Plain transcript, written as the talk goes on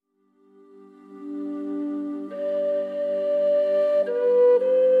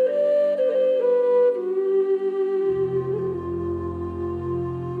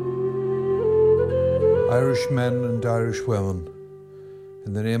Irish men and Irish women,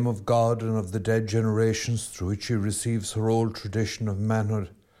 in the name of God and of the dead generations through which she receives her old tradition of manhood,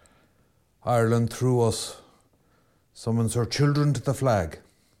 Ireland, through us, summons her children to the flag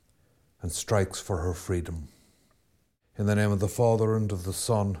and strikes for her freedom. In the name of the Father, and of the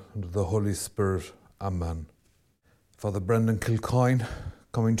Son, and of the Holy Spirit. Amen. Father Brendan Kilcoyne,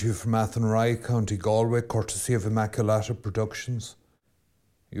 coming to you from Athenry, County Galway, courtesy of Immaculata Productions.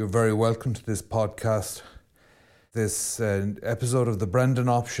 You're very welcome to this podcast, this episode of the Brendan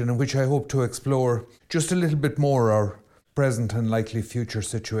Option, in which I hope to explore just a little bit more our present and likely future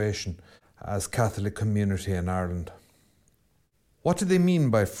situation as Catholic community in Ireland. What do they mean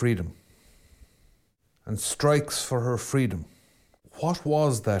by freedom? And strikes for her freedom. What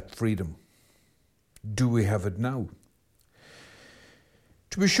was that freedom? Do we have it now?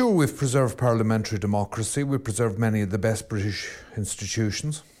 To be sure, we've preserved parliamentary democracy. We've preserved many of the best British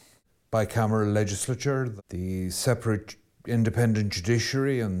institutions. Bicameral legislature, the separate independent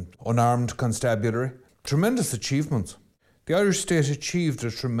judiciary and unarmed constabulary. Tremendous achievements. The Irish state achieved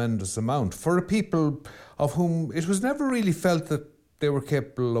a tremendous amount for a people of whom it was never really felt that they were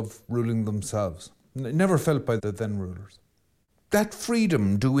capable of ruling themselves. Never felt by the then rulers. That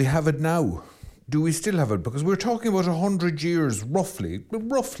freedom, do we have it now? Do we still have it? Because we're talking about 100 years, roughly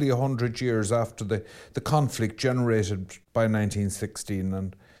 100 years after the conflict generated by 1916.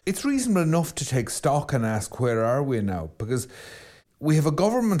 And it's reasonable enough to take stock and ask, where are we now? Because we have a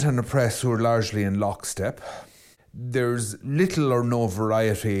government and a press who are largely in lockstep. There's little or no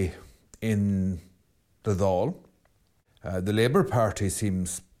variety in the Dáil. The Labour Party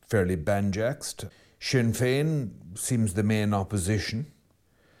seems fairly banjaxed. Sinn Féin seems the main opposition.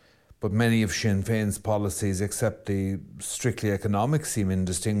 But many of Sinn Féin's policies, except the strictly economic, seem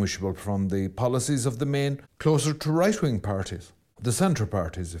indistinguishable from the policies of the main, closer to right-wing parties, the centre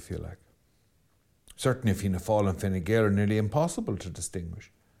parties, if you like. Certainly Fianna Fáil and Fine Gael are nearly impossible to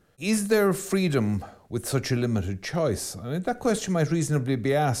distinguish. Is there freedom with such a limited choice? I mean, that question might reasonably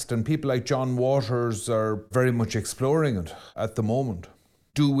be asked, and people like John Waters are very much exploring it at the moment.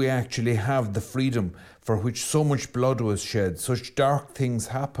 Do we actually have the freedom for which so much blood was shed, such dark things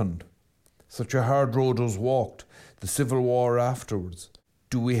happened? Such a hard road was walked, the civil war afterwards.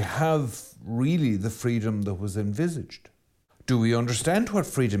 Do we have really the freedom that was envisaged? Do we understand what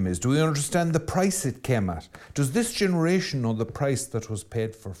freedom is? Do we understand the price it came at? Does this generation know the price that was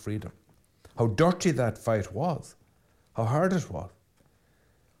paid for freedom? How dirty that fight was? How hard it was?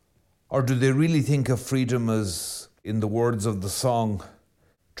 Or do they really think of freedom as, in the words of the song,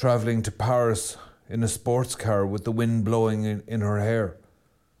 travelling to Paris in a sports car with the wind blowing in her hair?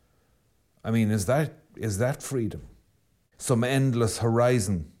 I mean, is that freedom? Some endless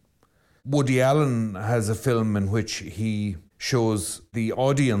horizon. Woody Allen has a film in which he shows the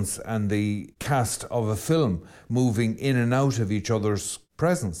audience and the cast of a film moving in and out of each other's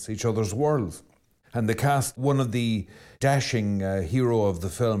presence, each other's worlds. And the cast, one of the dashing hero of the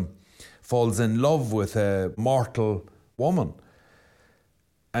film, falls in love with a mortal woman.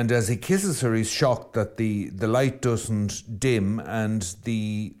 And as he kisses her, he's shocked that the light doesn't dim and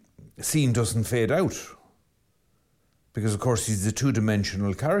the scene doesn't fade out. Because, of course, he's a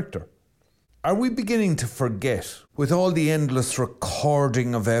two-dimensional character. Are we beginning to forget, with all the endless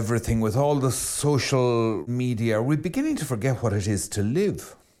recording of everything, with all the social media, are we beginning to forget what it is to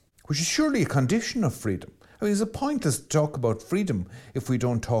live? Which is surely a condition of freedom. I mean, it's pointless to talk about freedom if we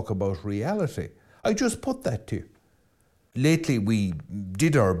don't talk about reality. I just put that to you. Lately, we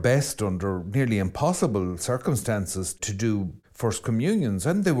did our best under nearly impossible circumstances to do First Communions,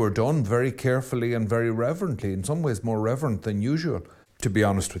 and they were done very carefully and very reverently, in some ways more reverent than usual, to be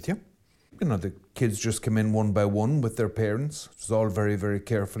honest with you. You know, the kids just came in one by one with their parents. It was all very, very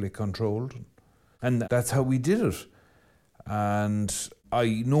carefully controlled. And that's how we did it. And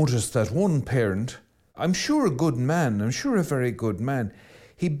I noticed that one parent, I'm sure a good man, I'm sure a very good man,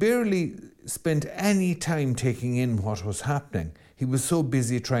 he barely spent any time taking in what was happening. He was so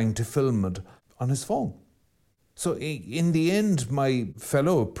busy trying to film it on his phone. So in the end, my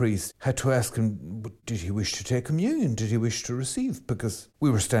fellow priest had to ask him, did he wish to take communion? Did he wish to receive? Because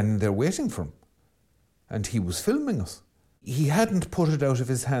we were standing there waiting for him. And he was filming us. He hadn't put it out of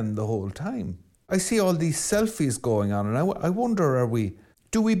his hand the whole time. I see all these selfies going on, and I wonder,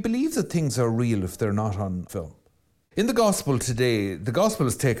 do we believe that things are real if they're not on film? In the Gospel today, the Gospel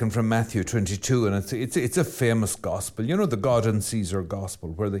is taken from Matthew 22, and it's a famous Gospel. You know, the God and Caesar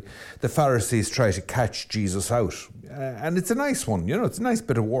Gospel, where the Pharisees try to catch Jesus out. And it's a nice one, you know, it's a nice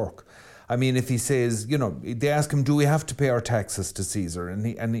bit of work. I mean, if he says, they ask him, do we have to pay our taxes to Caesar?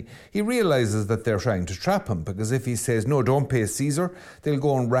 And he realizes that they're trying to trap him, because if he says, no, don't pay Caesar, they'll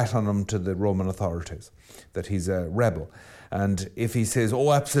go and rat on him to the Roman authorities, that he's a rebel. And if he says,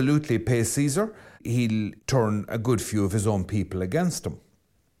 oh, absolutely, pay Caesar, he'll turn a good few of his own people against him,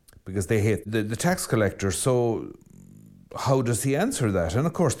 because they hate the tax collector. So how does he answer that? And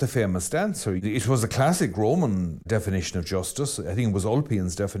of course, the famous answer, it was a classic Roman definition of justice. I think it was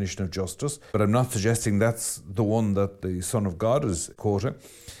Ulpian's definition of justice, but I'm not suggesting that's the one that the Son of God is quoting.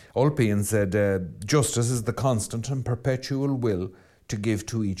 Ulpian said, justice is the constant and perpetual will to give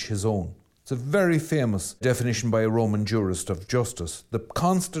to each his own. It's a very famous definition by a Roman jurist of justice. The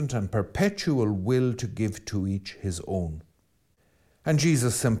constant and perpetual will to give to each his own. And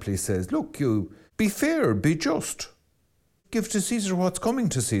Jesus simply says, look, you be fair, be just. Give to Caesar what's coming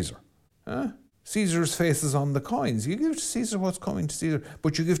to Caesar. Caesar's face is on the coins. You give to Caesar what's coming to Caesar,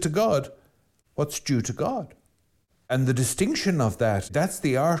 but you give to God what's due to God. And the distinction of that's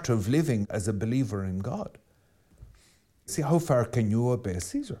the art of living as a believer in God. See, how far can you obey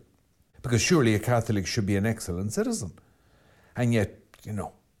Caesar? Because surely a Catholic should be an excellent citizen. And yet,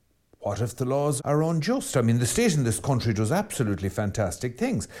 what if the laws are unjust? I mean, the state in this country does absolutely fantastic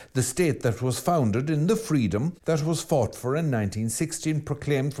things. The state that was founded in the freedom that was fought for in 1916,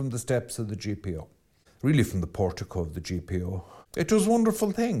 proclaimed from the steps of the GPO, really from the portico of the GPO. It does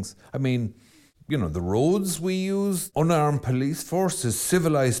wonderful things. I mean, the roads we use, unarmed police forces,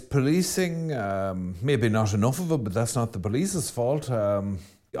 civilised policing, maybe not enough of it, but that's not the police's fault.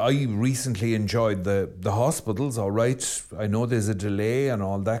 I recently enjoyed the hospitals, all right. I know there's a delay and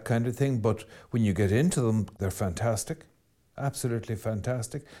all that kind of thing, but when you get into them, they're fantastic. Absolutely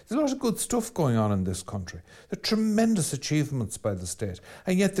fantastic. There's a lot of good stuff going on in this country. There are tremendous achievements by the state,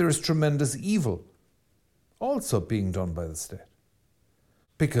 and yet there is tremendous evil also being done by the state,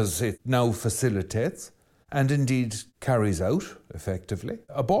 because it now facilitates and indeed carries out, effectively,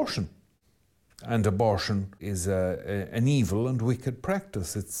 abortion. And abortion is an evil and wicked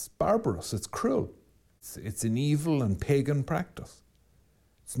practice. It's barbarous, it's cruel. It's an evil and pagan practice.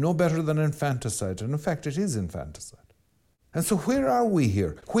 It's no better than infanticide, and in fact it is infanticide. And so where are we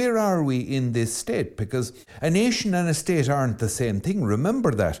here? Where are we in this state? Because a nation and a state aren't the same thing. Remember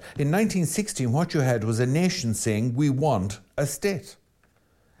that. In 1916, what you had was a nation saying, we want a state.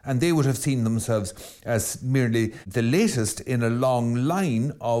 And they would have seen themselves as merely the latest in a long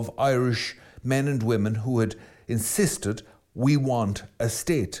line of Irish men and women who had insisted, we want a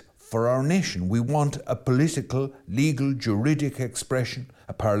state for our nation. We want a political, legal, juridic expression,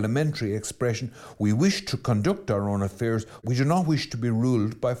 a parliamentary expression. We wish to conduct our own affairs. We do not wish to be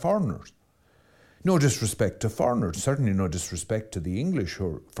ruled by foreigners. No disrespect to foreigners, certainly no disrespect to the English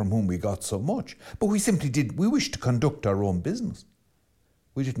from whom we got so much. But we wished to conduct our own business.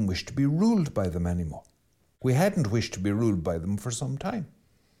 We didn't wish to be ruled by them anymore. We hadn't wished to be ruled by them for some time.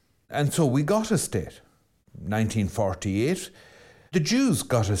 And so we got a state. 1948, the Jews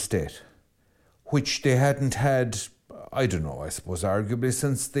got a state, which they hadn't had, I suppose arguably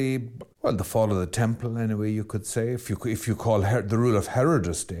since the fall of the temple, anyway, you could say, if you call the rule of Herod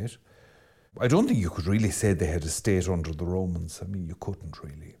a state. I don't think you could really say they had a state under the Romans. I mean, you couldn't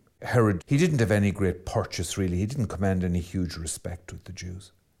really. Herod, he didn't have any great purchase, really. He didn't command any huge respect with the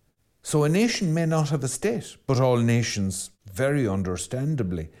Jews. So a nation may not have a state, but all nations, very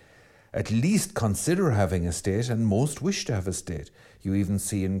understandably, at least consider having a state, and most wish to have a state. You even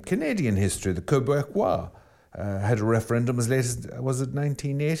see in Canadian history, the Quebecois had a referendum as late as, was it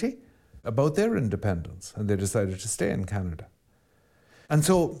 1980, about their independence, and they decided to stay in Canada. And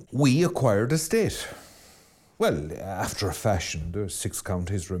so we acquired a state. Well, after a fashion, the 6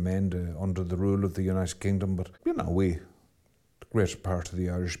 counties remained under the rule of the United Kingdom, but the greater part of the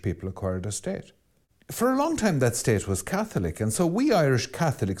Irish people acquired a state. For a long time, that state was Catholic, and so we Irish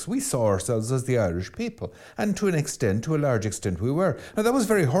Catholics, we saw ourselves as the Irish people, and to a large extent, we were. Now, that was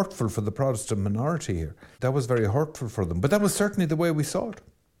very hurtful for the Protestant minority here. That was very hurtful for them, but that was certainly the way we saw it,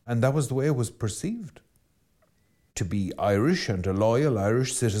 and that was the way it was perceived. To be Irish and a loyal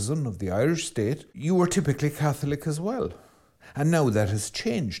Irish citizen of the Irish state, you were typically Catholic as well. And now that has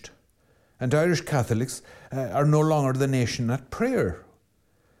changed, and Irish Catholics are no longer the nation at prayer.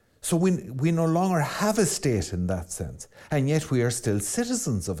 So we no longer have a state in that sense, and yet we are still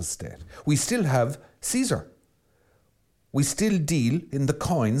citizens of a state. We still have Caesar. We still deal in the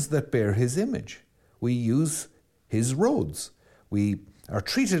coins that bear his image. We use his roads. We are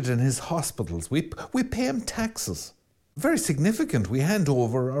treated in his hospitals. We pay him taxes. Very significant. We hand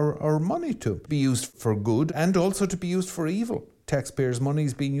over our money to be used for good and also to be used for evil. Taxpayers' money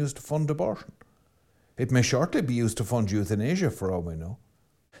is being used to fund abortion. It may shortly be used to fund euthanasia, for all we know.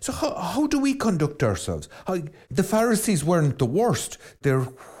 So how do we conduct ourselves? The Pharisees weren't the worst. They're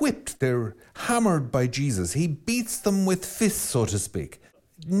whipped, they're hammered by Jesus. He beats them with fists, so to speak.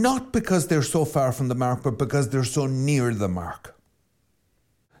 Not because they're so far from the mark, but because they're so near the mark.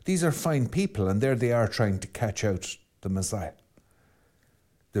 These are fine people, and there they are trying to catch out the Messiah.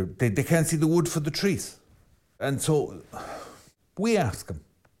 They can't see the wood for the trees. And so we ask them,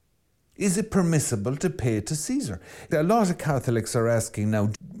 is it permissible to pay to Caesar? A lot of Catholics are asking now,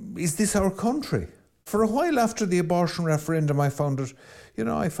 is this our country? For a while after the abortion referendum, I found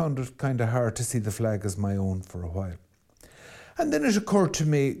it kind of hard to see the flag as my own for a while. And then it occurred to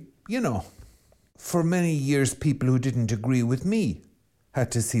me, for many years, people who didn't agree with me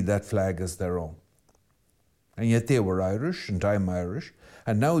had to see that flag as their own. And yet they were Irish, and I'm Irish,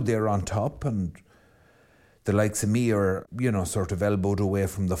 and now they're on top, and the likes of me are, sort of elbowed away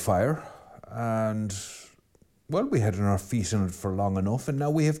from the fire. And, well, we had our feet in it for long enough, and now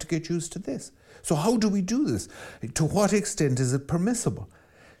we have to get used to this. So how do we do this? To what extent is it permissible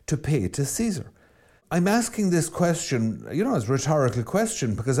to pay to Caesar? I'm asking this question, as a rhetorical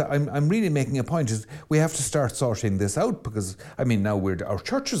question, because I'm really making a point. Is we have to start sorting this out, because, now our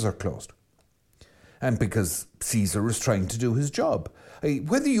churches are closed. And because Caesar is trying to do his job.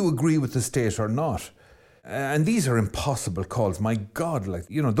 Whether you agree with the state or not, and these are impossible calls, my God,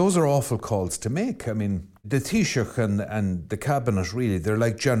 those are awful calls to make. The Taoiseach and the cabinet, really, they're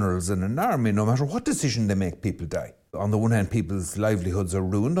like generals in an army. No matter what decision they make, people die. On the one hand, people's livelihoods are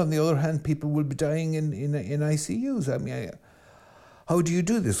ruined. On the other hand, people will be dying in ICUs. How do you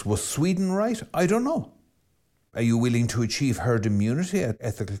do this? Was Sweden right? I don't know. Are you willing to achieve herd immunity at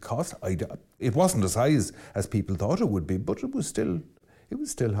ethical cost? It wasn't as high as people thought it would be, but it was still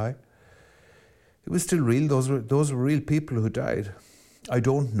high. It was still real. Those were real people who died. I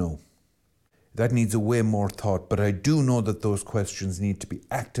don't know. That needs a way more thought, but I do know that those questions need to be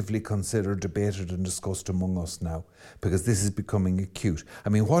actively considered, debated and discussed among us now, because this is becoming acute.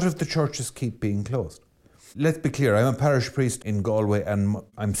 What if the churches keep being closed? Let's be clear, I'm a parish priest in Galway, and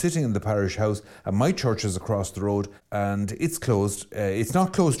I'm sitting in the parish house, and my church is across the road, and it's closed. It's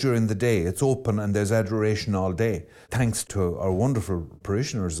not closed during the day, it's open, and there's adoration all day, thanks to our wonderful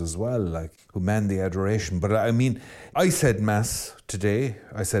parishioners as well, who man the adoration. But I said Mass today,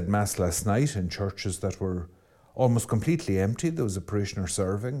 I said Mass last night in churches that were almost completely empty. There was a parishioner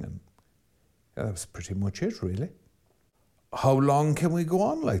serving, and that was pretty much it, really. How long can we go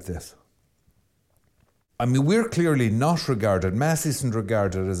on like this? We're clearly not regarded, Mass isn't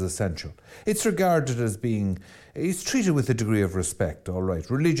regarded as essential. It's regarded as it's treated with a degree of respect, all right.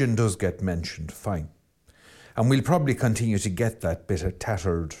 Religion does get mentioned, fine. And we'll probably continue to get that bit of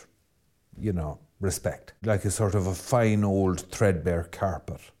tattered, respect. Like a sort of a fine old threadbare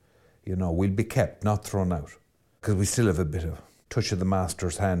carpet. We'll be kept, not thrown out. Because we still have a bit of touch of the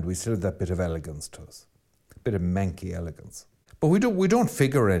master's hand. We still have that bit of elegance to us. A bit of manky elegance. But we don't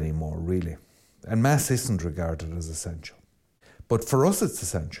figure anymore, really. And Mass isn't regarded as essential. But for us it's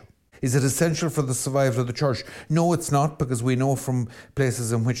essential. Is it essential for the survival of the church? No, it's not, because we know from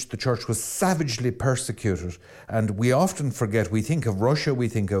places in which the church was savagely persecuted, and we often forget, we think of Russia, we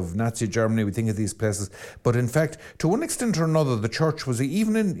think of Nazi Germany, we think of these places, but in fact, to one extent or another, the church was,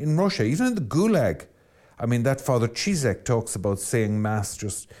 even in Russia, even in the Gulag, that Father Chizek talks about saying Mass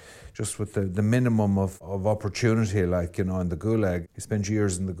just with the minimum of opportunity, in the Gulag. He spent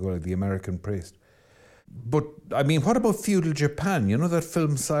years in the Gulag, the American priest. But, what about feudal Japan? That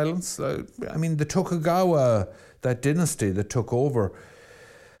film Silence? The Tokugawa, that dynasty that took over,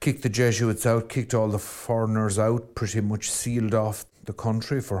 kicked the Jesuits out, kicked all the foreigners out, pretty much sealed off the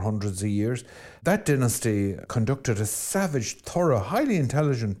country for hundreds of years. That dynasty conducted a savage, thorough, highly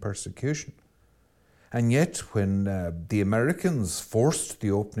intelligent persecution. And yet, when the Americans forced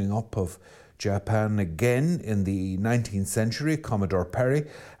the opening up of Japan again in the 19th century, Commodore Perry,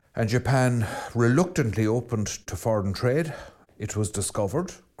 and Japan reluctantly opened to foreign trade, it was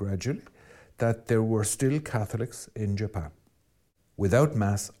discovered gradually that there were still Catholics in Japan, without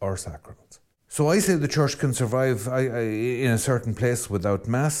Mass or sacraments. So I say the church can survive in a certain place without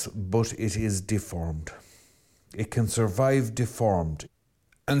Mass, but it is deformed. It can survive deformed.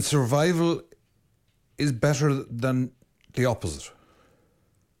 And survival is better than the opposite.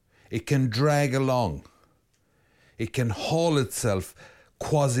 It can drag along. It can haul itself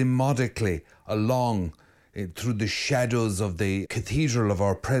quasimodically along through the shadows of the cathedral of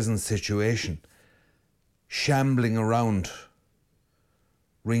our present situation, shambling around,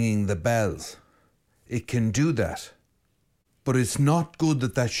 ringing the bells. It can do that. But it's not good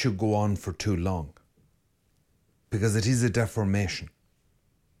that should go on for too long, because it is a deformation.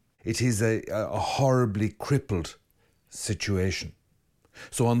 It is a horribly crippled situation.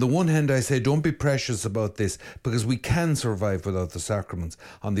 So on the one hand, I say, don't be precious about this because we can survive without the sacraments.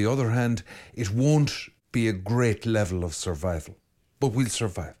 On the other hand, it won't be a great level of survival, but we'll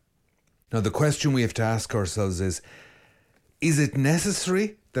survive. Now, the question we have to ask ourselves is it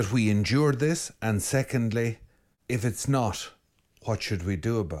necessary that we endure this? And secondly, if it's not, what should we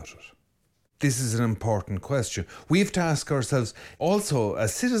do about it? This is an important question. We have to ask ourselves, also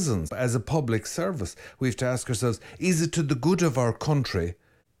as citizens, as a public service, we have to ask ourselves, is it to the good of our country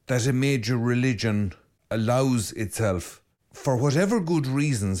that a major religion allows itself, for whatever good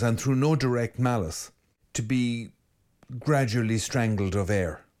reasons and through no direct malice, to be gradually strangled of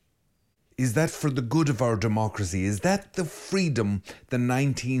air? Is that for the good of our democracy? Is that the freedom the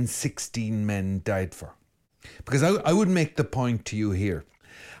 1916 men died for? Because I would make the point to you here,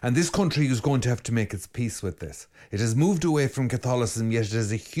 and this country is going to have to make its peace with this. It has moved away from Catholicism, yet it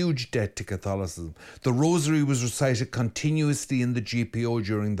has a huge debt to Catholicism. The Rosary was recited continuously in the GPO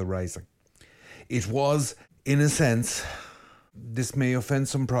during the Rising. It was, in a sense, this may offend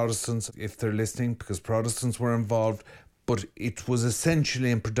some Protestants if they're listening, because Protestants were involved, but it was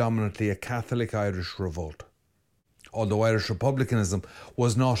essentially and predominantly a Catholic Irish revolt. Although Irish republicanism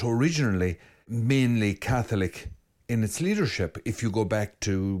was not originally mainly Catholic in its leadership, if you go back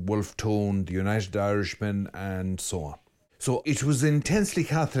to Wolfe Tone, the United Irishmen, and so on. So it was intensely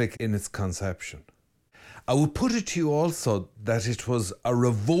Catholic in its conception. I would put it to you also that it was a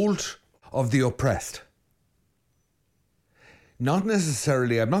revolt of the oppressed. Not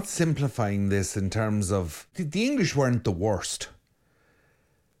necessarily, I'm not simplifying this in terms of, the English weren't the worst.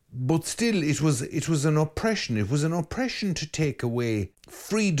 But still, it was an oppression. It was an oppression to take away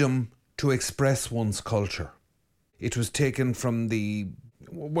freedom to express one's culture. It was taken from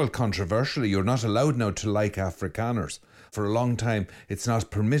controversially, you're not allowed now to like Afrikaners. For a long time, it's not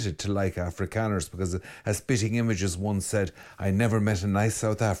permitted to like Afrikaners because, as Spitting Images once said, I never met a nice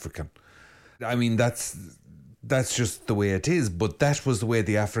South African. I mean, that's just the way it is, but that was the way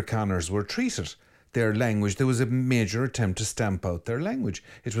the Afrikaners were treated. Their language, there was a major attempt to stamp out their language.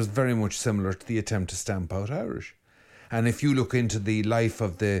 It was very much similar to the attempt to stamp out Irish. And if you look into the life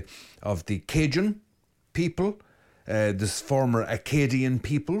of the Cajun people, this former Acadian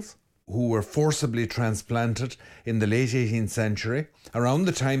peoples who were forcibly transplanted in the late 18th century, around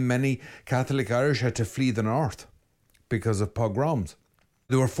the time many Catholic Irish had to flee the north because of pogroms.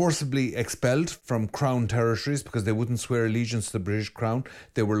 They were forcibly expelled from crown territories because they wouldn't swear allegiance to the British crown.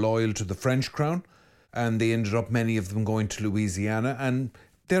 They were loyal to the French crown, and they ended up, many of them, going to Louisiana. And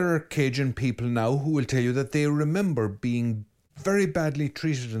there are Cajun people now who will tell you that they remember being very badly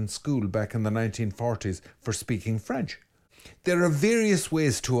treated in school back in the 1940s for speaking French. There are various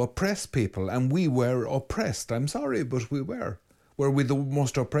ways to oppress people, and we were oppressed. I'm sorry, but we were. Were we the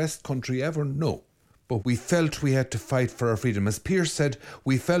most oppressed country ever? No. But we felt we had to fight for our freedom. As Pearse said,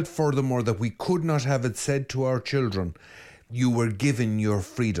 we felt furthermore that we could not have it said to our children, you were given your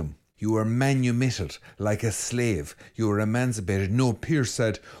freedom. You were manumitted like a slave. You were emancipated. No, Pearse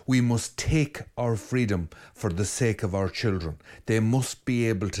said, we must take our freedom for the sake of our children. They must be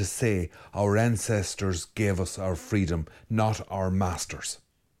able to say, our ancestors gave us our freedom, not our masters.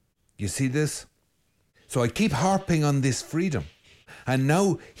 You see this? So I keep harping on this freedom. And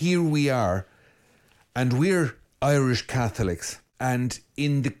now here we are, and we're Irish Catholics. And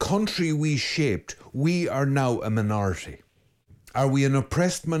in the country we shaped, we are now a minority. Are we an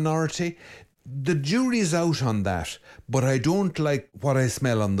oppressed minority? The jury's out on that, but I don't like what I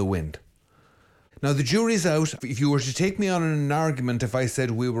smell on the wind. Now, the jury's out. If you were to take me on an argument, if I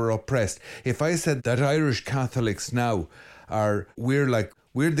said we were oppressed, if I said that Irish Catholics now we're the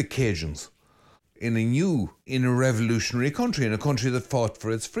Cajuns in a revolutionary country, in a country that fought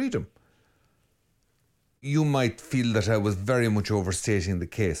for its freedom, you might feel that I was very much overstating the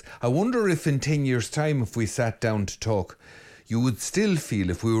case. I wonder if in 10 years' time, if we sat down to talk, you would still feel,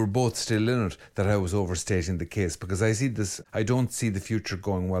 if we were both still in it, that I was overstating the case, because I don't see the future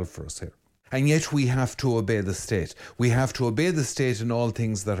going well for us here. And yet we have to obey the state. We have to obey the state in all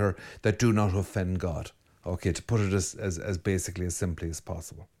things that do not offend God. Okay, to put it as basically as simply as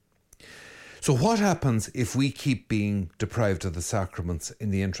possible. So what happens if we keep being deprived of the sacraments in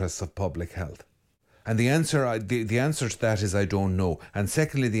the interests of public health? And the answer to that is I don't know. And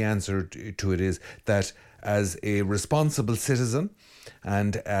secondly, the answer to it is that as a responsible citizen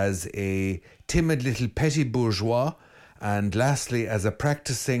and as a timid little petty bourgeois, and lastly, as a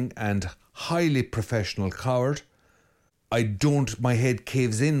practicing and highly professional coward, my head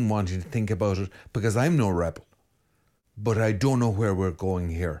caves in wanting to think about it because I'm no rebel. But I don't know where we're going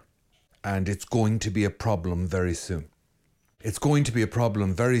here. And it's going to be a problem very soon. It's going to be a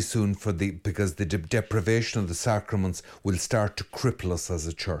problem very soon because the deprivation of the sacraments will start to cripple us as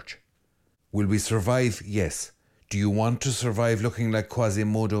a church. Will we survive? Yes. Do you want to survive looking like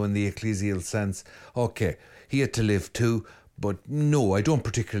Quasimodo in the ecclesial sense? Okay, he had to live too, but no, I don't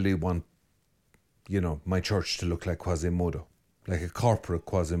particularly want, my church to look like Quasimodo, like a corporate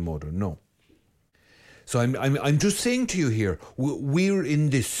Quasimodo. No. So I'm just saying to you here, we're in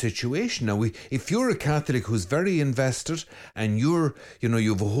this situation now. If you're a Catholic who's very invested and you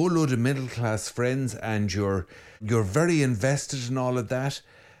have a whole load of middle class friends and you're very invested in all of that,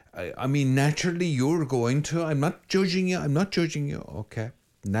 I mean, naturally you're going to. I'm not judging you. Okay.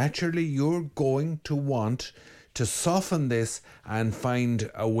 Naturally, you're going to want to soften this and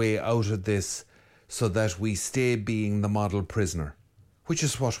find a way out of this so that we stay being the model prisoner, which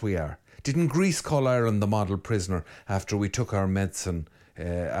is what we are. Didn't Greece call Ireland the model prisoner after we took our medicine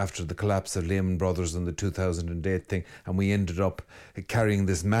after the collapse of Lehman Brothers in the 2008 thing, and we ended up carrying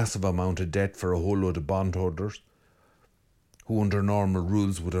this massive amount of debt for a whole load of bondholders who under normal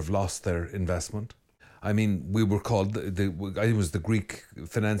rules would have lost their investment? I mean, we were called, I was the Greek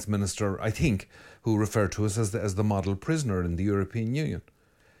finance minister, I think, who referred to us as the model prisoner in the European Union.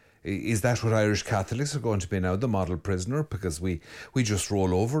 Is that what Irish Catholics are going to be now, the model prisoner? Because we just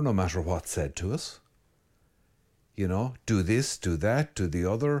roll over no matter what's said to us. Do this, do that, do the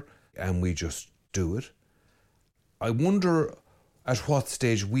other, and we just do it. I wonder at what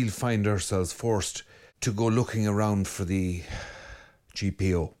stage we'll find ourselves forced to go looking around for the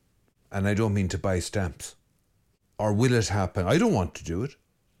GPO. And I don't mean to buy stamps. Or will it happen? I don't want to do it.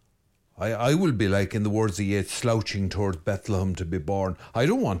 I will be like, in the words of Yeats, slouching towards Bethlehem to be born. I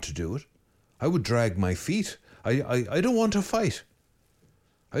don't want to do it. I would drag my feet. I don't want to fight.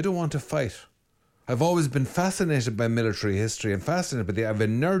 I don't want to fight. I've always been fascinated by military history and fascinated by I have a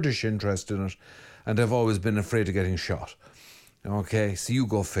nerdish interest in it, and I've always been afraid of getting shot. Okay, so you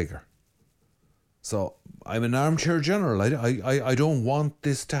go figure. So I'm an armchair general. I don't want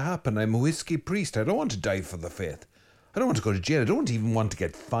this to happen. I'm a whiskey priest. I don't want to die for the faith. I don't want to go to jail. I don't even want to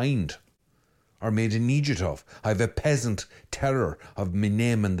get fined or made an idiot of. I have a peasant terror of my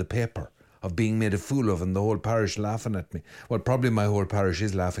name in the paper, of being made a fool of and the whole parish laughing at me. Well, probably my whole parish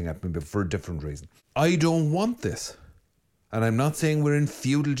is laughing at me, but for a different reason. I don't want this. And I'm not saying we're in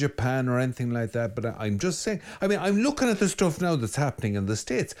feudal Japan or anything like that, but I'm just saying, I'm looking at the stuff now that's happening in the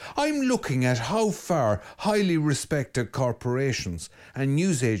States. I'm looking at how far highly respected corporations and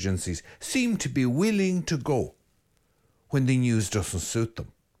news agencies seem to be willing to go when the news doesn't suit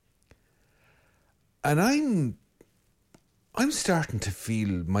them. And I'm starting to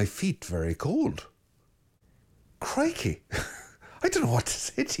feel my feet very cold. Crikey. I don't know what to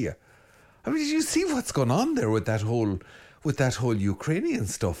say to you. Did you see what's going on there with that whole Ukrainian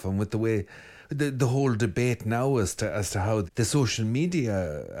stuff, and with the way the whole debate now as to how the social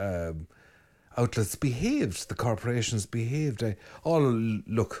media outlets behaved, the corporations behaved. I'm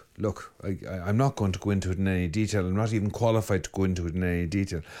not going to go into it in any detail. I'm not even qualified to go into it in any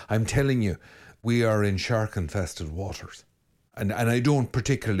detail. I'm telling you, we are in shark-infested waters. And I don't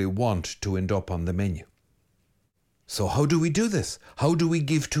particularly want to end up on the menu. So how do we do this? How do we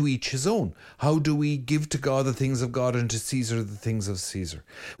give to each his own? How do we give to God the things of God and to Caesar the things of Caesar?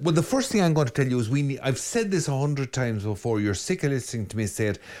 Well, the first thing I'm going to tell you is I've said this 100 times before. You're sick of listening to me say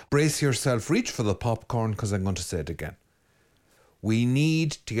it. Brace yourself, reach for the popcorn, because I'm going to say it again. We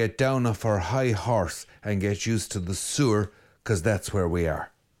need to get down off our high horse and get used to the sewer, because that's where we are.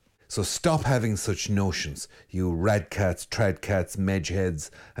 So stop having such notions, you radcats, tradcats, medgeheads,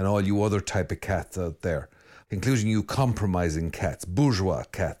 and all you other type of cats out there, including you compromising cats, bourgeois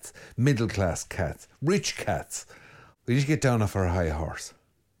cats, middle-class cats, rich cats. We need to get down off our high horse.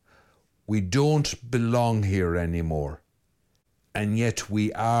 We don't belong here anymore, and yet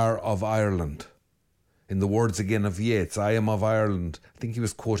we are of Ireland. In the words again of Yeats, I am of Ireland. I think he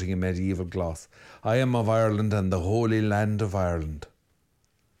was quoting a medieval gloss. I am of Ireland and the holy land of Ireland.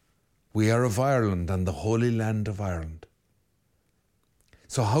 We are of Ireland and the holy land of Ireland.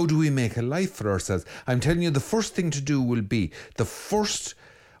 So how do we make a life for ourselves? I'm telling you, the first thing to do will be,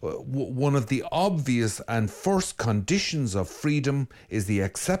 one of the obvious and first conditions of freedom is the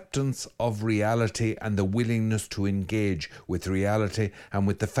acceptance of reality and the willingness to engage with reality and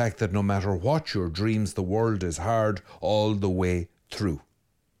with the fact that no matter what your dreams, the world is hard all the way through.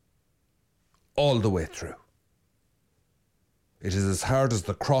 All the way through. It is as hard as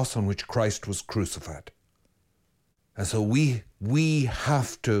the cross on which Christ was crucified. And so we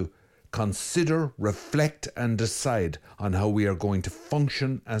have to consider, reflect and decide on how we are going to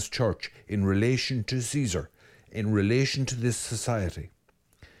function as church in relation to Caesar, in relation to this society.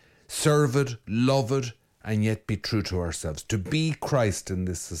 Serve it, love it and yet be true to ourselves, to be Christ in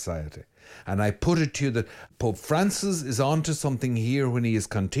this society. And I put it to you that Pope Francis is onto something here when he is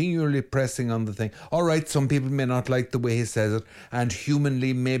continually pressing on the thing. All right, some people may not like the way he says it, and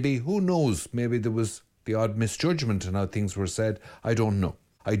humanly maybe, who knows, maybe there was the odd misjudgment in how things were said. I don't know.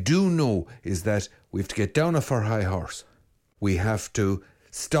 I do know is that we have to get down off our high horse. We have to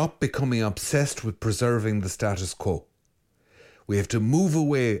stop becoming obsessed with preserving the status quo. We have to move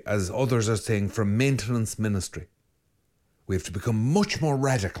away, as others are saying, from maintenance ministry. We have to become much more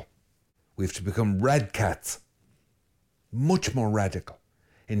radical. We have to become radcats, much more radical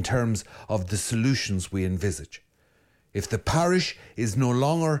in terms of the solutions we envisage. If the parish is no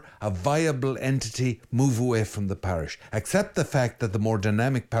longer a viable entity, move away from the parish. Accept the fact that the more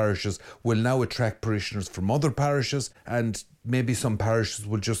dynamic parishes will now attract parishioners from other parishes, and maybe some parishes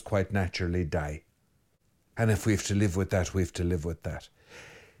will just quite naturally die. And if we have to live with that, we have to live with that.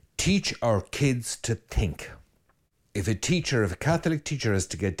 Teach our kids to think. If a Catholic teacher has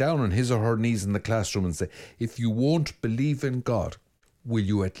to get down on his or her knees in the classroom and say, if you won't believe in God, will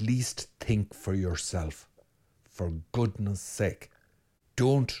you at least think for yourself? For goodness sake,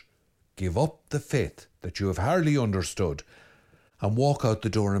 don't give up the faith that you have hardly understood and walk out the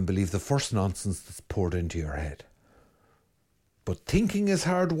door and believe the first nonsense that's poured into your head. But thinking is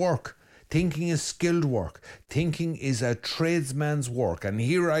hard work. Thinking is skilled work. Thinking is a tradesman's work. And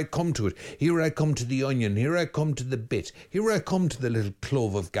here I come to it. Here I come to the onion. Here I come to the bit. Here I come to the little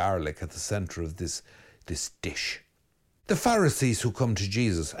clove of garlic at the centre of this dish. The Pharisees who come to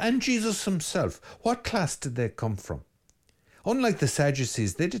Jesus, and Jesus himself, what class did they come from? Unlike the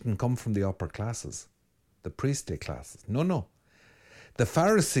Sadducees, they didn't come from the upper classes, the priestly classes. No. The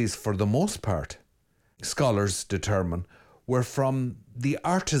Pharisees, for the most part, scholars determine, were from the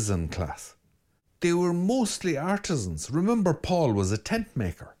artisan class. They were mostly artisans. Remember, Paul was a tent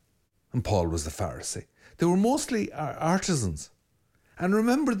maker, and Paul was a Pharisee. They were mostly artisans. And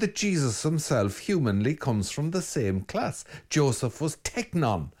remember that Jesus himself humanly comes from the same class. Joseph was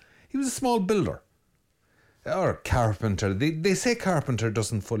teknon. He was a small builder. Or carpenter. They say carpenter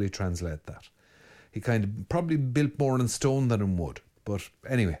doesn't fully translate that. He kind of probably built more in stone than in wood. But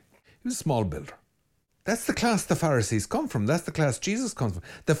anyway, he was a small builder. That's the class the Pharisees come from. That's the class Jesus comes from.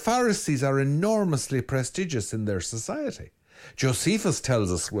 The Pharisees are enormously prestigious in their society. Josephus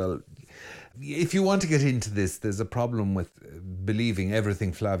tells us, well, if you want to get into this, there's a problem with believing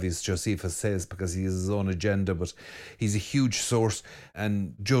everything Flavius Josephus says because he has his own agenda, but he's a huge source.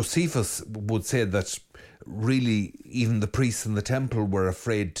 And Josephus would say that really even the priests in the temple were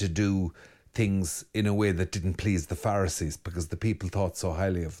afraid to do things in a way that didn't please the Pharisees because the people thought so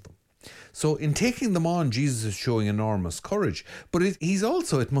highly of them. So in taking them on, Jesus is showing enormous courage. But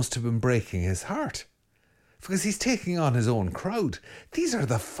it must have been breaking his heart. Because he's taking on his own crowd. These are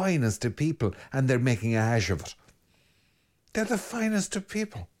the finest of people, and they're making a hash of it. They're the finest of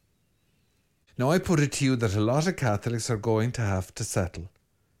people. Now, I put it to you that a lot of Catholics are going to have to settle,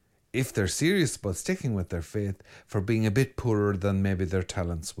 if they're serious about sticking with their faith, for being a bit poorer than maybe their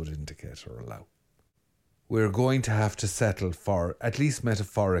talents would indicate or allow. We're going to have to settle for, at least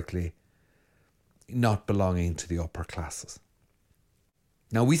metaphorically, not belonging to the upper classes.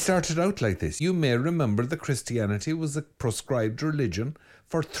 Now, we started out like this. You may remember that Christianity was a proscribed religion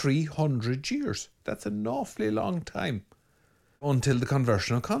for 300 years. That's an awfully long time, until the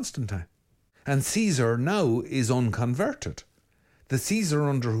conversion of Constantine. And Caesar now is unconverted. The Caesar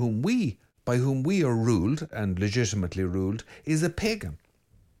by whom we are ruled, and legitimately ruled, is a pagan.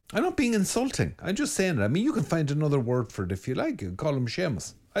 I'm not being insulting. I'm just saying it. I mean, you can find another word for it if you like. You can call him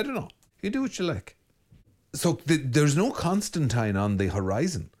Seamus. I don't know. You do what you like. So there's no Constantine on the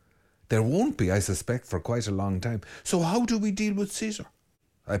horizon. There won't be, I suspect, for quite a long time. So how do we deal with Caesar?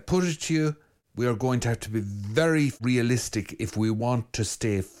 I put it to you, we are going to have to be very realistic if we want to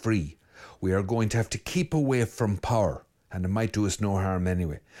stay free. We are going to have to keep away from power, and it might do us no harm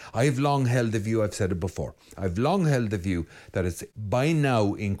anyway. I've long held the view, I've said it before, I've long held the view that it's by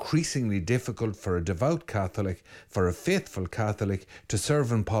now increasingly difficult for a devout Catholic, for a faithful Catholic, to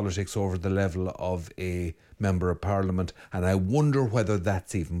serve in politics over the level of a member of Parliament, and I wonder whether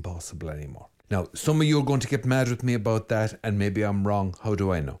that's even possible anymore. Now, some of you are going to get mad with me about that, and maybe I'm wrong, how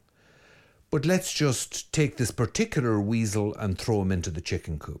do I know? But let's just take this particular weasel and throw him into the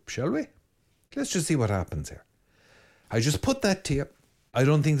chicken coop, shall we? Let's just see what happens here. I just put that to you. I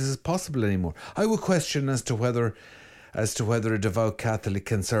don't think this is possible anymore. I would question as to whether a devout Catholic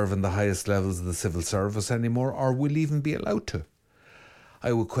can serve in the highest levels of the civil service anymore, or will even be allowed to.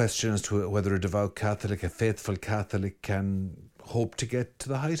 I would question as to whether a devout Catholic, a faithful Catholic, can hope to get to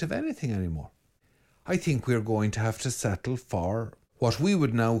the height of anything anymore. I think we're going to have to settle for what we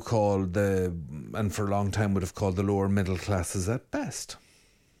would now call and for a long time would have called the lower middle classes at best.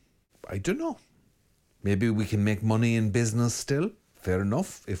 I don't know. Maybe we can make money in business still. Fair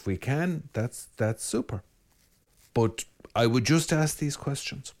enough. If we can, that's super. But I would just ask these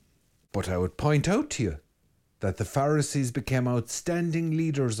questions. But I would point out to you that the Pharisees became outstanding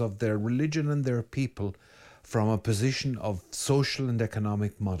leaders of their religion and their people from a position of social and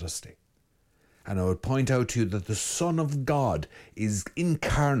economic modesty. And I would point out to you that the Son of God is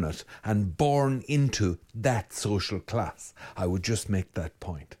incarnate and born into that social class. I would just make that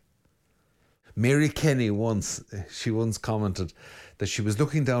point. Mary Kenny once commented that she was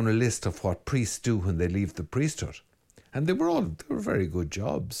looking down a list of what priests do when they leave the priesthood. And they were very good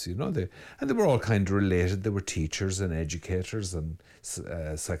jobs, you know. They were all kind of related. They were teachers and educators and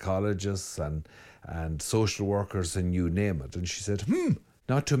psychologists and social workers and you name it. And she said,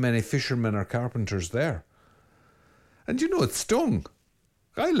 not too many fishermen or carpenters there. And you know, it stung.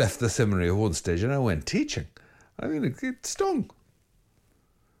 I left the seminary at one stage and I went teaching. I mean, it stung.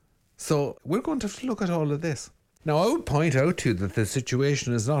 So we're going to have to look at all of this. Now, I would point out to you that the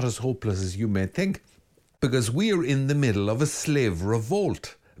situation is not as hopeless as you may think, because we are in the middle of a slave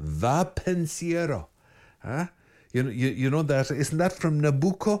revolt. Va pensiero. Huh? You know that? Isn't that from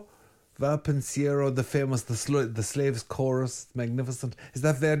Nabucco? Va pensiero, the famous, the slaves chorus, magnificent. Is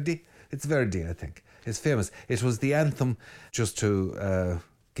that Verdi? It's Verdi, I think. It's famous. It was the anthem, just to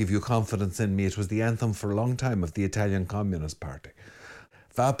give you confidence in me, it was the anthem for a long time of the Italian Communist Party.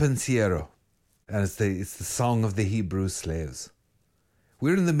 Va pensiero. And it's the song of the Hebrew slaves.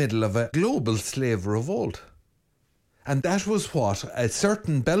 We're in the middle of a global slave revolt. And that was what a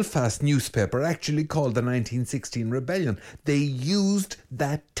certain Belfast newspaper actually called the 1916 rebellion. They used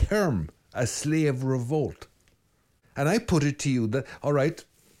that term, a slave revolt. And I put it to you that, all right,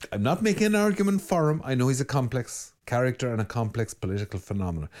 I'm not making an argument for him. I know he's a complex character and a complex political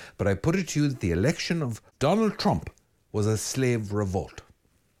phenomenon. But I put it to you that the election of Donald Trump was a slave revolt.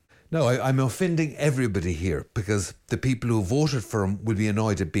 Now, I'm offending everybody here because the people who voted for him will be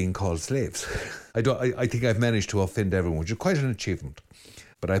annoyed at being called slaves. I think I've managed to offend everyone, which is quite an achievement.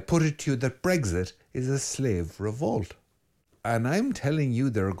 But I put it to you that Brexit is a slave revolt. And I'm telling you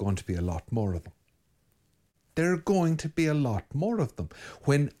there are going to be a lot more of them. There are going to be a lot more of them.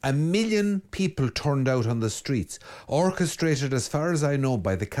 When 1 million people turned out on the streets, orchestrated as far as I know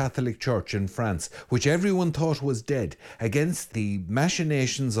by the Catholic Church in France, which everyone thought was dead, against the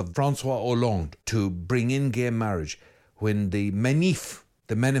machinations of François Hollande to bring in gay marriage, when the manif,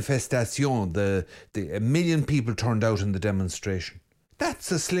 the manifestation, the 1 million people turned out in the demonstration,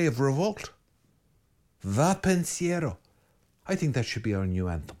 that's a slave revolt. Va pensiero. I think that should be our new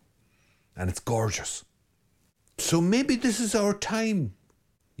anthem. And it's gorgeous. So maybe this is our time,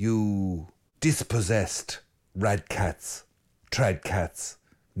 you dispossessed radcats, tradcats,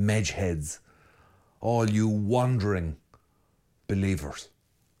 medgeheads, all you wandering believers.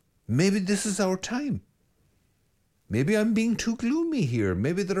 Maybe this is our time. Maybe I'm being too gloomy here.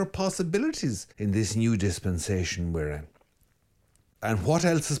 Maybe there are possibilities in this new dispensation we're in. And what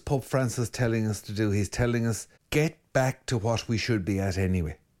else is Pope Francis telling us to do? He's telling us, get back to what we should be at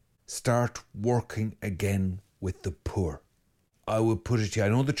anyway. Start working again with the poor. I would put it to you, I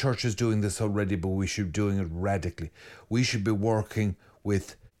know the church is doing this already, but we should be doing it radically. We should be working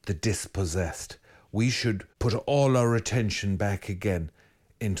with the dispossessed. We should put all our attention back again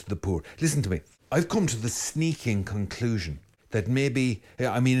into the poor. Listen to me. I've come to the sneaking conclusion that maybe,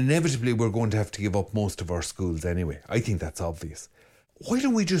 inevitably we're going to have to give up most of our schools anyway. I think that's obvious. Why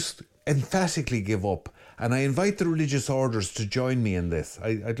don't we just emphatically give up? And I invite the religious orders to join me in this.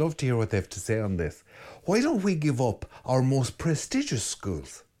 I'd love to hear what they have to say on this. Why don't we give up our most prestigious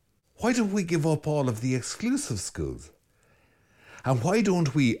schools? Why don't we give up all of the exclusive schools? And why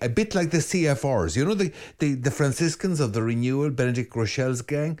don't we, a bit like the CFRs, you know, the Franciscans of the Renewal, Benedict Rochelle's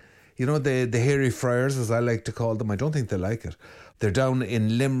gang, you know, the hairy friars, as I like to call them. I don't think they like it. They're down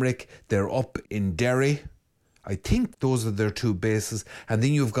in Limerick, they're up in Derry. I think those are their two bases. And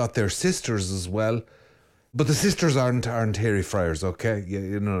then you've got their sisters as well. But the sisters aren't hairy friars, okay?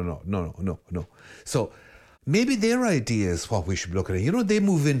 No. So maybe their idea is what we should be looking at. You know, they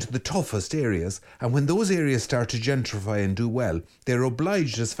move into the toughest areas, and when those areas start to gentrify and do well, they're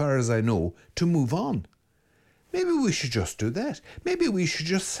obliged, as far as I know, to move on. Maybe we should just do that. Maybe we should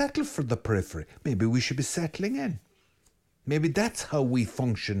just settle for the periphery. Maybe we should be settling in. Maybe that's how we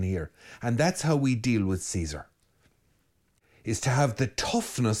function here, and that's how we deal with Caesar, is to have the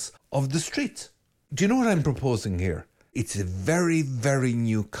toughness of the streets. Do you know what I'm proposing here? It's a very, very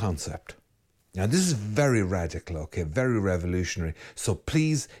new concept. Now, this is very radical, okay, very revolutionary. So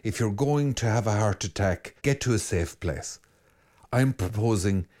please, if you're going to have a heart attack, get to a safe place. I'm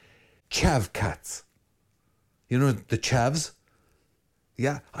proposing chav cats. You know the chavs?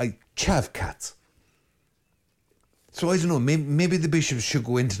 Yeah, chav cats. So I don't know, maybe the bishops should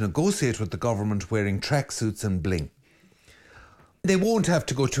go in to negotiate with the government wearing tracksuits and bling. They won't have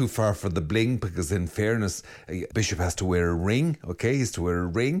to go too far for the bling because, in fairness, a bishop has to wear a ring, okay? He has to wear a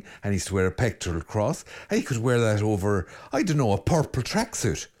ring and he has to wear a pectoral cross. And he could wear that over, I don't know, a purple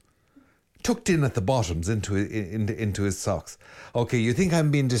tracksuit, tucked in at the bottoms into his socks. Okay, you think I'm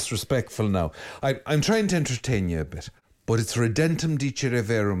being disrespectful now. I'm trying to entertain you a bit. But it's redentum dicere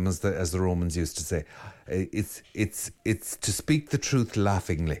verum, as the Romans used to say. It's to speak the truth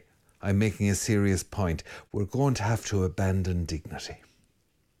laughingly. I'm making a serious point. We're going to have to abandon dignity.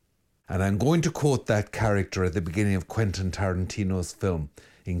 And I'm going to quote that character at the beginning of Quentin Tarantino's film,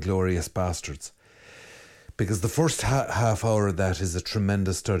 Inglourious Basterds. Because the first half hour of that is a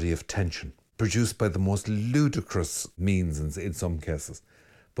tremendous study of tension, produced by the most ludicrous means in some cases.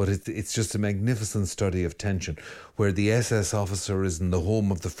 But it's just a magnificent study of tension, where the SS officer is in the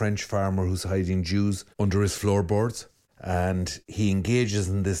home of the French farmer who's hiding Jews under his floorboards. And he engages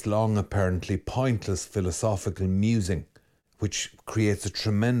in this long, apparently pointless philosophical musing, which creates a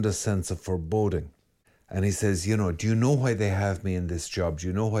tremendous sense of foreboding. And he says, do you know why they have me in this job? Do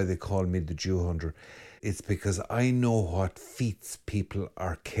you know why they call me the Jew hunter? It's because I know what feats people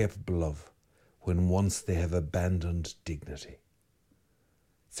are capable of when once they have abandoned dignity.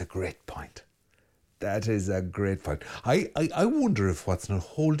 It's a great point. That is a great point. I wonder if what's not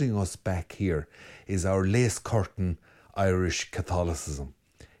holding us back here is our lace curtain Irish Catholicism,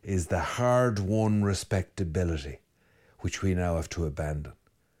 is the hard-won respectability which we now have to abandon,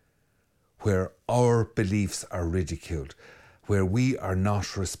 where our beliefs are ridiculed, where we are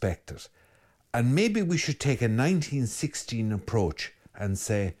not respected. And maybe we should take a 1916 approach and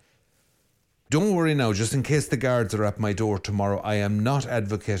say, don't worry now, just in case the guards are at my door tomorrow, I am not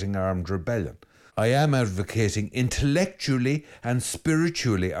advocating armed rebellion. I am advocating intellectually and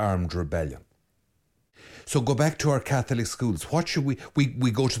spiritually armed rebellion. So go back to our Catholic schools. What should we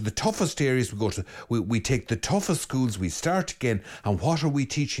go to the toughest areas, we take the toughest schools, we start again, and what are we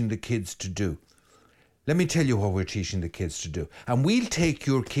teaching the kids to do? Let me tell you what we're teaching the kids to do. And we'll take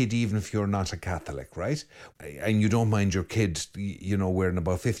your kid even if you're not a Catholic, right? And you don't mind your kid, wearing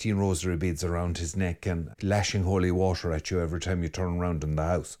about 15 rosary beads around his neck and lashing holy water at you every time you turn around in the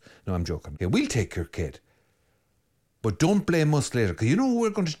house. No, I'm joking. Okay, we'll take your kid. But don't blame us later, because you know what we're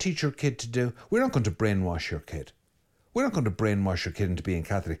going to teach your kid to do? We're not going to brainwash your kid. We're not going to brainwash your kid into being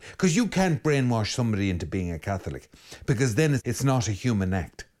Catholic, because you can't brainwash somebody into being a Catholic, because then it's not a human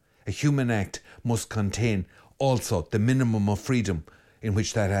act. A human act must contain also the minimum of freedom in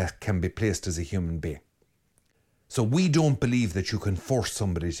which that act can be placed as a human being. So we don't believe that you can force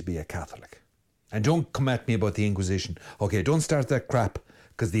somebody to be a Catholic. And don't come at me about the Inquisition. Okay, don't start that crap,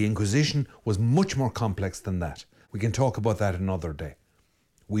 because the Inquisition was much more complex than that. We can talk about that another day.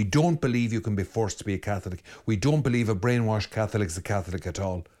 We don't believe you can be forced to be a Catholic. We don't believe a brainwashed Catholic's a Catholic at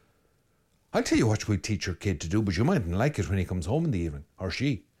all. I'll tell you what we'll teach your kid to do, but you mightn't like it when he comes home in the evening, or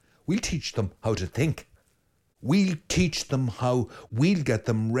she. We'll teach them how to think. We'll teach them we'll get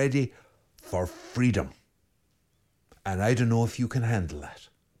them ready for freedom. And I don't know if you can handle that.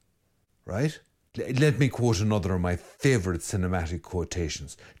 Right? Let me quote another of my favourite cinematic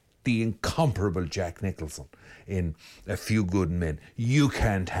quotations. The incomparable Jack Nicholson in A Few Good Men. You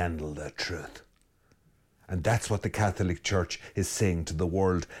can't handle the truth. And that's what the Catholic Church is saying to the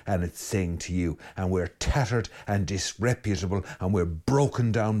world, and it's saying to you. And we're tattered and disreputable, and we're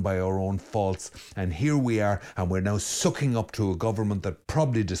broken down by our own faults. And here we are, and we're now sucking up to a government that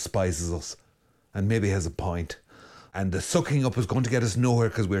probably despises us and maybe has a point. And the sucking up is going to get us nowhere,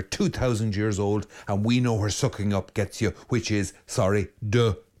 because we're 2,000 years old, and we know where sucking up gets you, which is,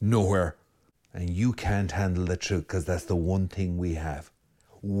 nowhere. And you can't handle the truth, because that's the one thing we have.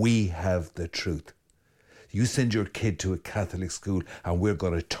 We have the truth. You send your kid to a Catholic school and we're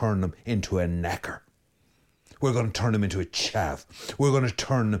going to turn them into a knacker. We're going to turn them into a chav. We're going to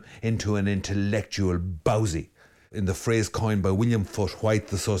turn them into an intellectual bowsy. In the phrase coined by William Foote White,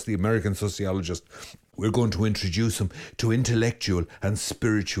 the American sociologist, we're going to introduce them to intellectual and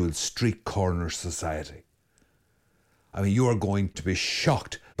spiritual street corner society. I mean, you are going to be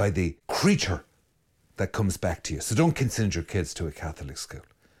shocked by the creature that comes back to you. So don't send your kids to a Catholic school.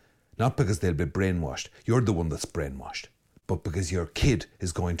 Not because they'll be brainwashed. You're the one that's brainwashed. But because your kid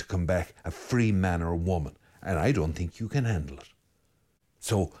is going to come back a free man or woman. And I don't think you can handle it.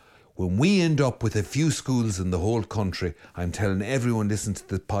 So when we end up with a few schools in the whole country, I'm telling everyone listening to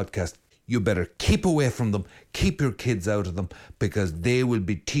this podcast, You better keep away from them, keep your kids out of them, because they will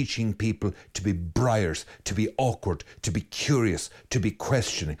be teaching people to be briars, to be awkward, to be curious, to be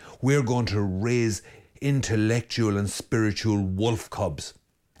questioning. We're going to raise intellectual and spiritual wolf cubs,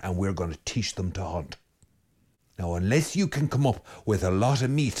 and we're going to teach them to hunt. Now, unless you can come up with a lot of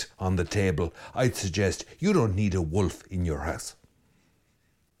meat on the table, I'd suggest you don't need a wolf in your house.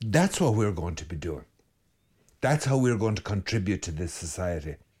 That's what we're going to be doing. That's how we're going to contribute to this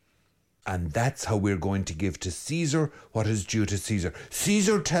society. And that's how we're going to give to Caesar what is due to Caesar.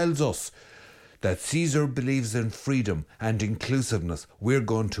 Caesar tells us that Caesar believes in freedom and inclusiveness. We're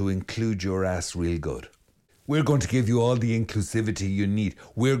going to include your ass real good. We're going to give you all the inclusivity you need.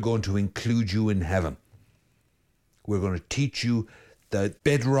 We're going to include you in heaven. We're going to teach you the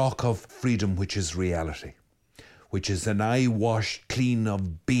bedrock of freedom, which is reality, which is an eye washed clean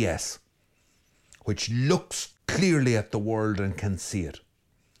of BS, which looks clearly at the world and can see it,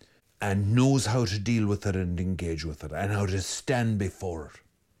 and knows how to deal with it and engage with it, and how to stand before it.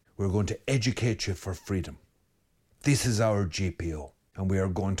 We're going to educate you for freedom. This is our GPO, and we are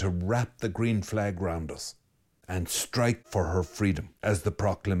going to wrap the green flag round us and strike for her freedom, as the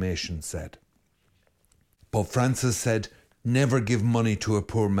proclamation said. Pope Francis said, never give money to a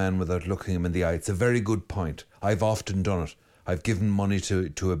poor man without looking him in the eye. It's a very good point. I've often done it. I've given money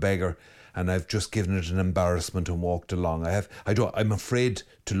to a beggar, and I've just given it an embarrassment and walked along. I'm afraid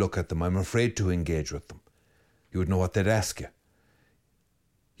to look at them. I'm afraid to engage with them. You would know what they'd ask you.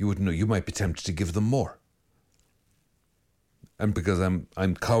 You wouldn't know. You might be tempted to give them more. And because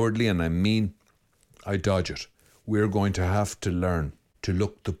I'm cowardly and I'm mean, I dodge it. We're going to have to learn to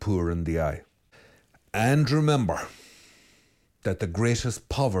look the poor in the eye. And remember that the greatest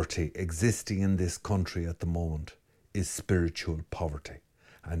poverty existing in this country at the moment is spiritual poverty.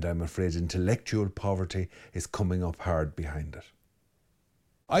 And I'm afraid intellectual poverty is coming up hard behind it.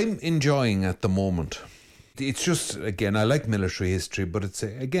 I'm enjoying at the moment. It's just, again, I like military history, but it's,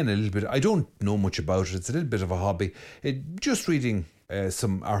 again, a little bit, I don't know much about it. It's a little bit of a hobby. Just reading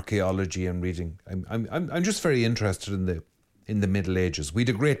some archaeology and reading. I'm just very interested in the Middle Ages. We had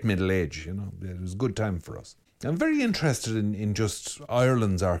a great Middle Age, It was a good time for us. I'm very interested in just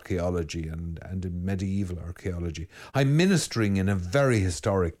Ireland's archaeology and in medieval archaeology. I'm ministering in a very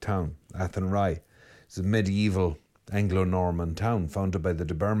historic town, Athenry. It's a medieval Anglo-Norman town founded by the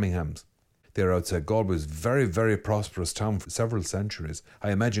de Birminghams. They're outside Galway. It's a very, very prosperous town for several centuries.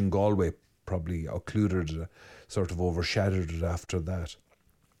 I imagine Galway probably occluded it, sort of overshadowed it after that.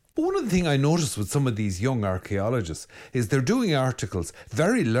 But one of the things I noticed with some of these young archaeologists is they're doing articles,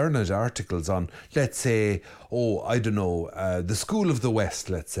 very learned articles on, let's say, the School of the West,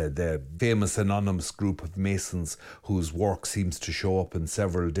 let's say, the famous anonymous group of Masons whose work seems to show up in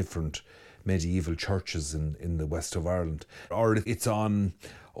several different medieval churches in the west of Ireland. Or it's on,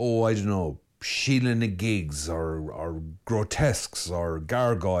 Sheila na gigs or grotesques or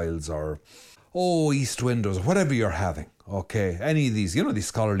gargoyles or east windows, whatever you're having. Okay, any of these, these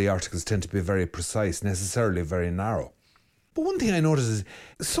scholarly articles tend to be very precise, necessarily very narrow. But one thing I notice is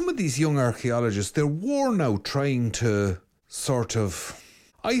some of these young archaeologists, they're worn out trying to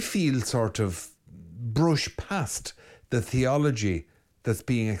brush past the theology that's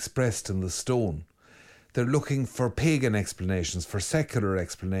being expressed in the stone. They're looking for pagan explanations, for secular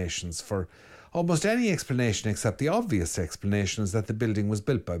explanations, for almost any explanation except the obvious explanation is that the building was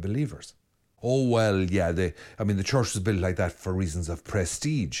built by believers. Oh, well, yeah, the church was built like that for reasons of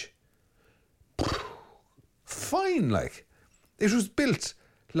prestige. Fine, it was built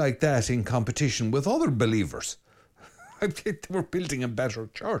like that in competition with other believers. I think they were building a better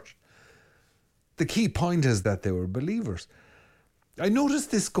church. The key point is that they were believers. I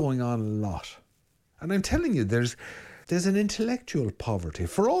noticed this going on a lot. And I'm telling you, there's an intellectual poverty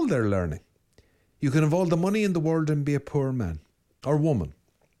for all their learning. You can have all the money in the world and be a poor man or woman.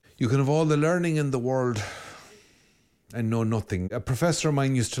 You can have all the learning in the world and know nothing. A professor of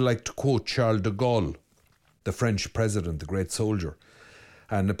mine used to like to quote Charles de Gaulle, the French president, the great soldier.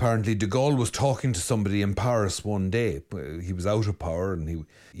 And apparently de Gaulle was talking to somebody in Paris one day. He was out of power and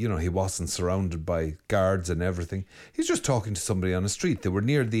he wasn't surrounded by guards and everything. He was just talking to somebody on the street. They were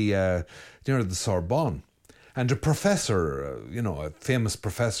near the Sorbonne. And a professor, a famous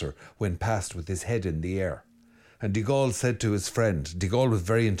professor, went past with his head in the air. And de Gaulle said to his friend, de Gaulle was a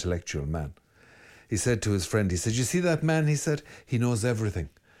very intellectual man. He said to his friend, you see that man? He said, he knows everything.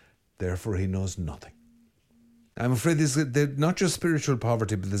 Therefore, he knows nothing. I'm afraid there's not just spiritual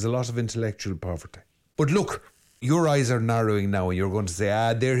poverty, but there's a lot of intellectual poverty. But look, your eyes are narrowing now and you're going to say,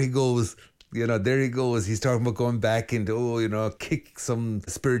 there he goes. There he goes. He's talking about going back into, kick some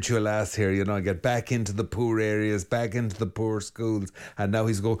spiritual ass here, get back into the poor areas, back into the poor schools. And now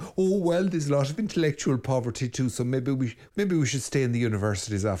he's going, there's a lot of intellectual poverty too, so maybe we should stay in the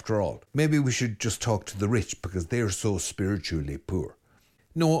universities after all. Maybe we should just talk to the rich because they're so spiritually poor.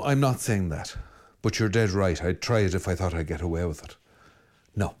 No, I'm not saying that. But you're dead right. I'd try it if I thought I'd get away with it.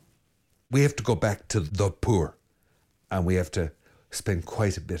 No. We have to go back to the poor. And we have to spend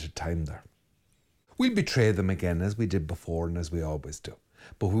quite a bit of time there. We'll betray them again as we did before and as we always do.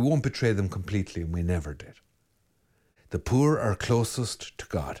 But we won't betray them completely, and we never did. The poor are closest to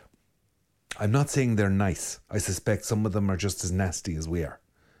God. I'm not saying they're nice. I suspect some of them are just as nasty as we are.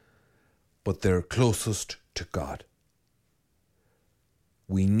 But they're closest to God.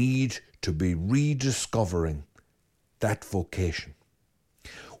 We need to be rediscovering that vocation.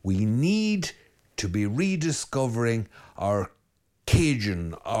 We need to be rediscovering our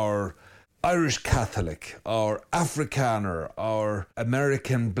Cajun, our Irish Catholic, our Afrikaner, our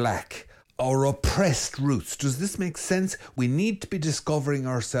American Black, our oppressed roots. Does this make sense? We need to be discovering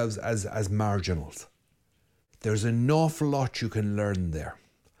ourselves as marginals. There's an awful lot you can learn there.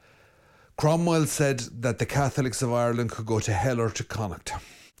 Cromwell said that the Catholics of Ireland could go to hell or to Connacht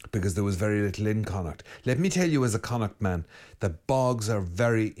because there was very little in Connacht. Let me tell you as a Connacht man, the bogs are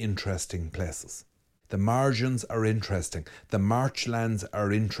very interesting places. The margins are interesting. The marchlands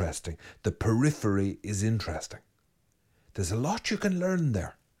are interesting. The periphery is interesting. There's a lot you can learn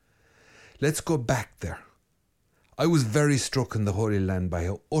there. Let's go back there. I was very struck in the Holy Land by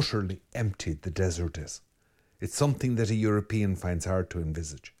how utterly empty the desert is. It's something that a European finds hard to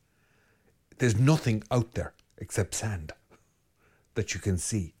envisage. There's nothing out there except sand that you can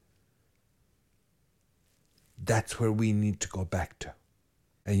see. That's where we need to go back to.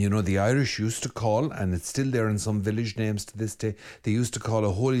 And the Irish used to call, and it's still there in some village names to this day, they used to call a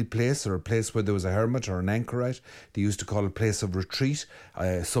holy place or a place where there was a hermit or an anchorite, they used to call a place of retreat,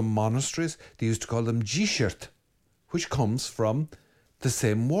 some monasteries, they used to call them Gishirt, which comes from the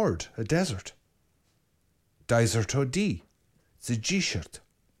same word, a desert. Desert o di. It's a Gishirt.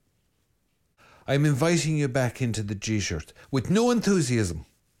 I'm inviting you back into the Gishirt with no enthusiasm,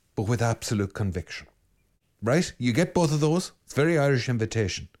 but with absolute conviction. Right? You get both of those? It's a very Irish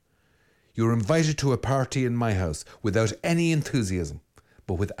invitation. You're invited to a party in my house without any enthusiasm,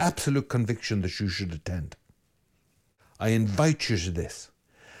 but with absolute conviction that you should attend. I invite you to this.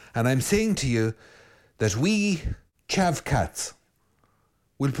 And I'm saying to you that we chavcats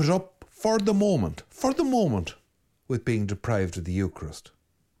will put up for the moment, with being deprived of the Eucharist.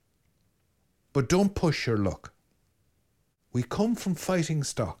 But don't push your luck. We come from fighting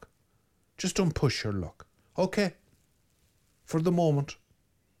stock. Just don't push your luck. Okay, for the moment,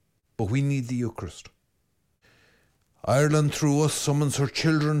 but we need the Eucharist. Ireland through us summons her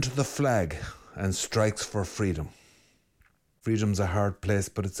children to the flag and strikes for freedom. Freedom's a hard place,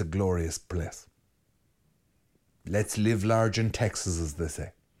 but it's a glorious place. Let's live large in Texas, as they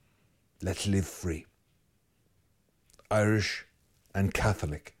say. Let's live free. Irish and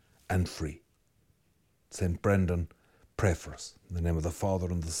Catholic and free. St. Brendan, pray for us. In the name of the Father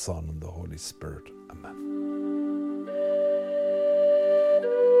and the Son and the Holy Spirit. Amen.